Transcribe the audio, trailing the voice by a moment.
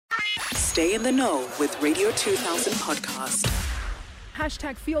Stay in the know with Radio 2000 podcast.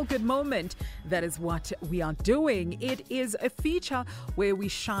 Hashtag Feel Good Moment. That is what we are doing. It is a feature where we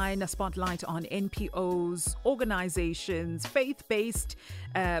shine a spotlight on NPOs, organizations, faith-based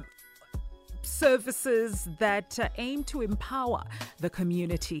services that aim to empower the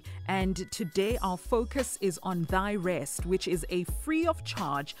community. And today our focus is on Thy Rest, which is a free of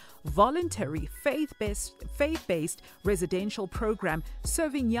charge, voluntary, faith-based residential program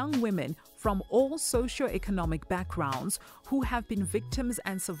serving young women from all socio-economic backgrounds who have been victims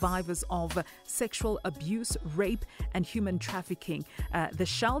and survivors of sexual abuse, rape, and human trafficking. The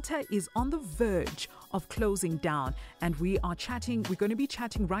shelter is on the verge of closing down, and we're going to be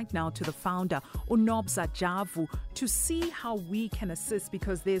chatting right now to the founder, Nobza Javu, to see how we can assist,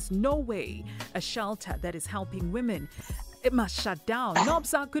 because there's no way a shelter that is helping women, it must shut down.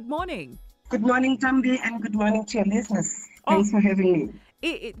 Nobza, good morning. Good morning, Tambi, and good morning to your listeners. Thanks for having me.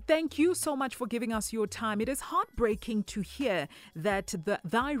 Thank you so much for giving us your time. It is heartbreaking to hear that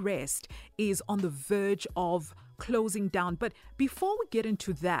Thy Rest is on the verge of closing down. But before we get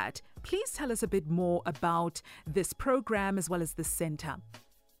into that, please tell us a bit more about this program as well as the center.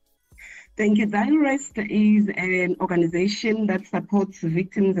 Thank you. Thy Rest is an organization that supports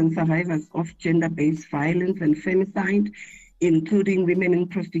victims and survivors of gender-based violence and femicide, including women in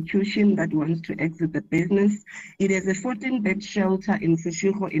prostitution that wants to exit the business. It is a 14-bed shelter in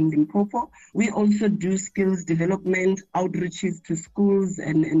Seshego in Limpopo. We also do skills development, outreaches to schools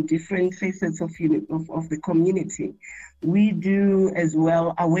and different facets of the community. We do as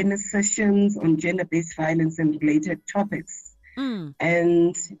well awareness sessions on gender-based violence and related topics.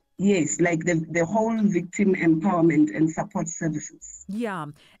 And yes, like the whole victim empowerment and support services. Yeah.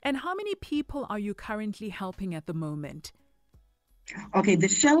 And how many people are you currently helping at the moment? Okay, the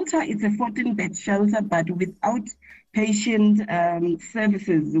shelter is a 14-bed shelter, but without patient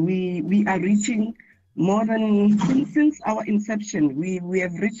services, we are reaching more than, since our inception, we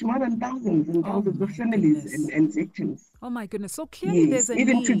have reached more than thousands and thousands of families and victims. Oh my goodness! So clearly, there's a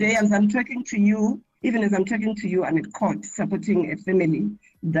even need. Today, as I'm talking to you, I'm at court supporting a family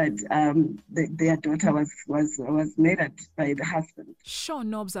that their daughter was murdered by the husband. Sure,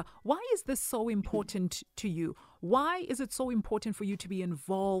 Nobza. Why is this so important to you? Why is it so important for you to be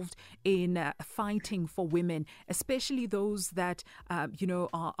involved in fighting for women, especially those that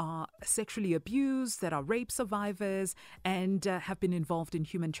are sexually abused, that are rape survivors, and have been involved in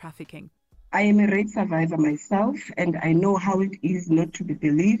human trafficking? I am a rape survivor myself, and I know how it is not to be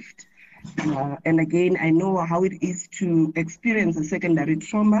believed. And again, I know how it is to experience a secondary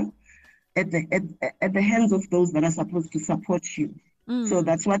trauma at the hands of those that are supposed to support you. So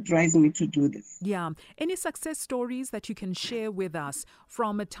that's what drives me to do this. Yeah. Any success stories that you can share with us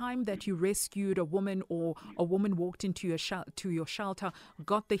from a time that you rescued a woman, or a woman walked into your shelter,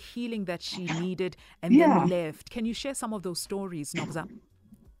 got the healing that she needed, and then left? Can you share some of those stories, Nobza?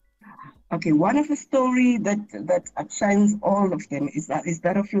 Okay, one of the story that outshines all of them is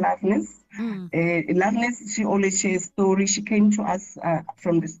that of Loveness. Loveness, she always shares stories. She came to us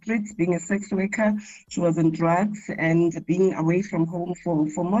from the streets, being a sex worker. She was on drugs and being away from home for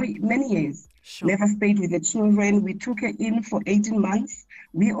many years. Sure. Never stayed with the children. We took her in for 18 months.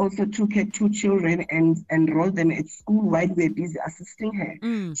 We also took her 2 children and enrolled them at school while we were busy assisting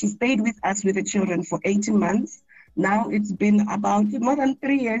her. She stayed with us with the children for 18 months. Now it's been about more than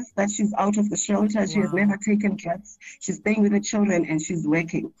 3 years that she's out of the shelter. She has never taken drugs. She's staying with the children and she's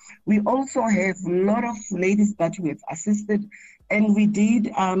working. We also have a lot of ladies that we have assisted, and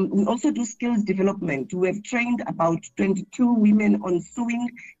we also do skills development. We have trained about 22 women on sewing,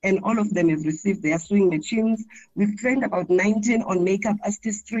 and all of them have received their sewing machines. We've trained about 19 on makeup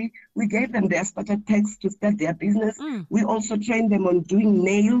artistry. We gave them their starter packs to start their business. We also trained them on doing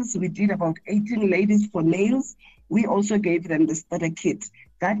nails. We did about 18 ladies for nails. We also gave them the starter kit.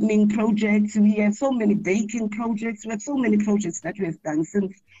 Gardening projects. We have so many baking projects. We have so many projects that we have done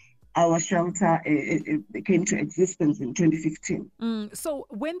since our shelter came to existence in 2015. So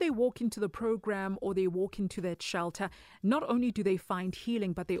when they walk into the program or they walk into that shelter, not only do they find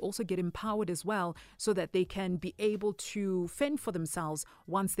healing, but they also get empowered as well, so that they can be able to fend for themselves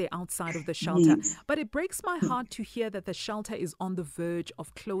once they're outside of the shelter. Yes. But it breaks my heart to hear that the shelter is on the verge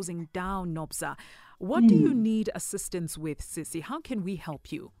of closing down, Nobza. What do you need assistance with, Sissy? How can we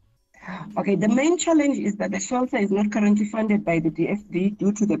help you? Okay, the main challenge is that the shelter is not currently funded by the DFD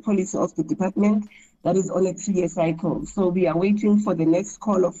due to the policy of the department that is on a 3-year cycle. So we are waiting for the next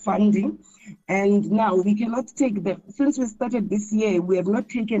call of funding. And now we cannot take since we started this year, we have not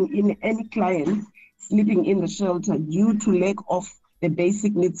taken in any clients sleeping in the shelter due to lack of the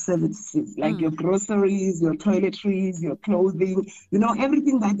basic needs services, like your groceries, your toiletries, your clothing,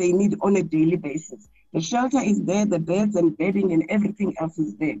 everything that they need on a daily basis. The shelter is there, the beds and bedding and everything else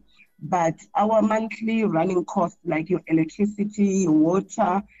is there. But our monthly running costs, like your electricity, your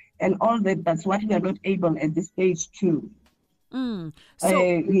water, and all that, that's what we are not able at this stage to.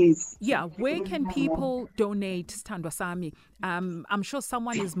 Yes. Yeah, where can people donate, Thandwa Sami? I'm sure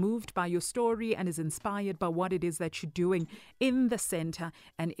someone is moved by your story and is inspired by what it is that you're doing in the center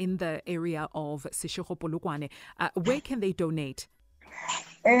and in the area of Seshego Polokwane. Where can they donate?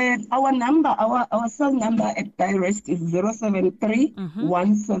 Our number, our cell number at DIREST is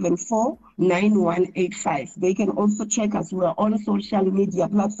 073-174-9185. They can also check us. We are on social media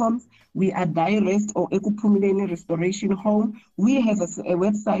platforms. We are DIREST or Ekuphumuleni Restoration Home. We have a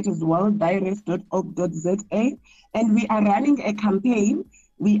website as well, direst.org.za, and we are running a campaign.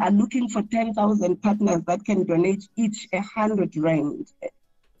 We are looking for 10,000 partners that can donate each 100 rand.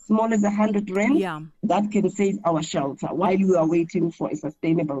 Small as 100 rand, that can save our shelter while we are waiting for a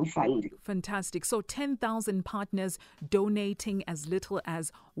sustainable funding. Fantastic. So 10,000 partners donating as little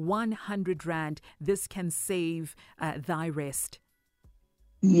as 100 rand. This can save DIREST.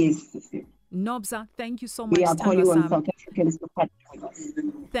 Yes. Nobza, thank you so much. We are calling on South Africans to partner with us.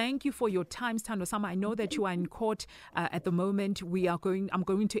 Thank you for your time, Thandwa Sami. I know that you are in court at the moment. I'm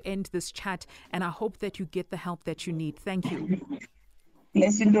going to end this chat, and I hope that you get the help that you need. Thank you.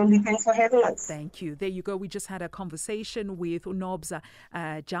 Bless you, Dolly. Thanks for having us. Thank you. There you go. We just had a conversation with Nobza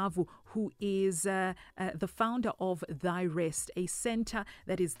Javu, who is the founder of DIREST, a center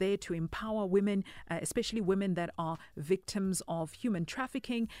that is there to empower women, especially women that are victims of human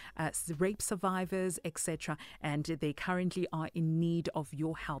trafficking, rape survivors, etc. And they currently are in need of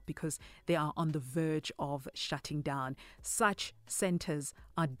your help because they are on the verge of shutting down. Such centers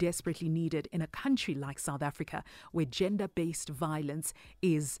are desperately needed in a country like South Africa, where gender-based violence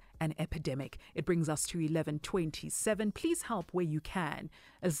is an epidemic. It brings us to 11:27. Please help where you can.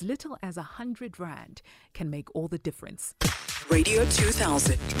 As little as 100 rand can make all the difference. Radio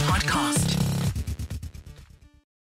 2000 podcast.